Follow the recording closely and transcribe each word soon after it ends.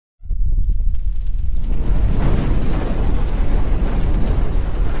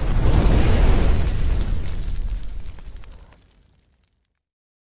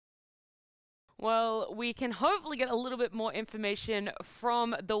we can hopefully get a little bit more information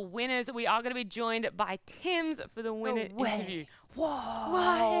from the winners. We are going to be joined by Tims for the winner interview.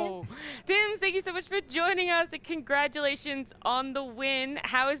 Whoa! Tims, thank you so much for joining us. Congratulations on the win.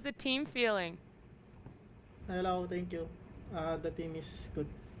 How is the team feeling? Hello, thank you. The team is good.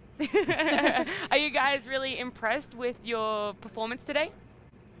 Are you guys really impressed with your performance today?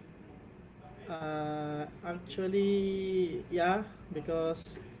 Actually, yeah,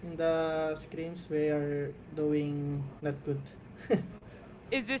 because in the scrims we are doing not good.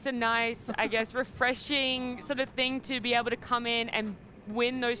 Is this a nice, I guess, refreshing sort of thing to be able to come in and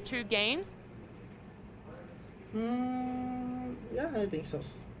win those 2 games? Yeah, I think so.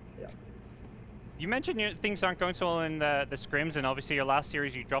 Yeah. You mentioned things aren't going so well in the scrims, and obviously your last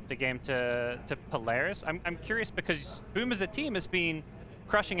series you dropped a game to Polaris. I'm curious because Boom as a team has been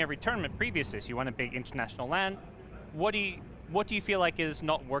crushing every tournament previous this. You won a big international LAN. What do you feel like is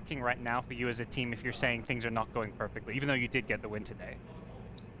not working right now for you as a team if you're saying things are not going perfectly, even though you did get the win today?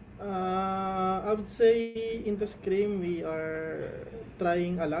 I would say in the scrim we are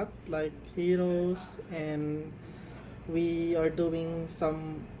trying a lot, like heroes, and we are doing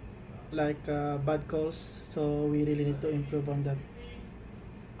some like bad calls, so we really need to improve on that.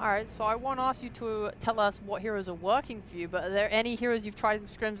 Alright, so I won't ask you to tell us what heroes are working for you, but are there any heroes you've tried in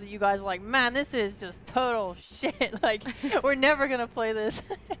scrims that you guys are like, man, this is just total shit, like, we're never gonna play this?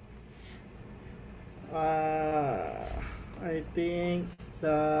 I think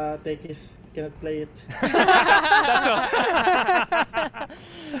the techies cannot play it.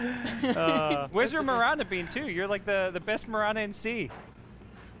 Where's your Mirana been too? You're like the best Mirana in C.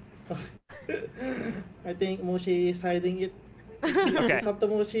 I think Mushi is hiding it. Okay. It's up to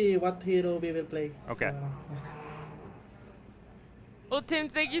Mushi what hero we will play. Okay. So, Well, Tim,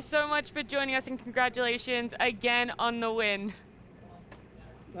 thank you so much for joining us and congratulations again on the win.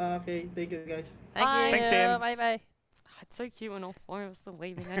 okay, thank you guys. Thank you. Thanks, Tim. Bye bye. Oh, it's so cute when all 4 of us are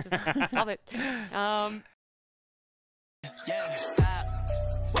waving. I just love it.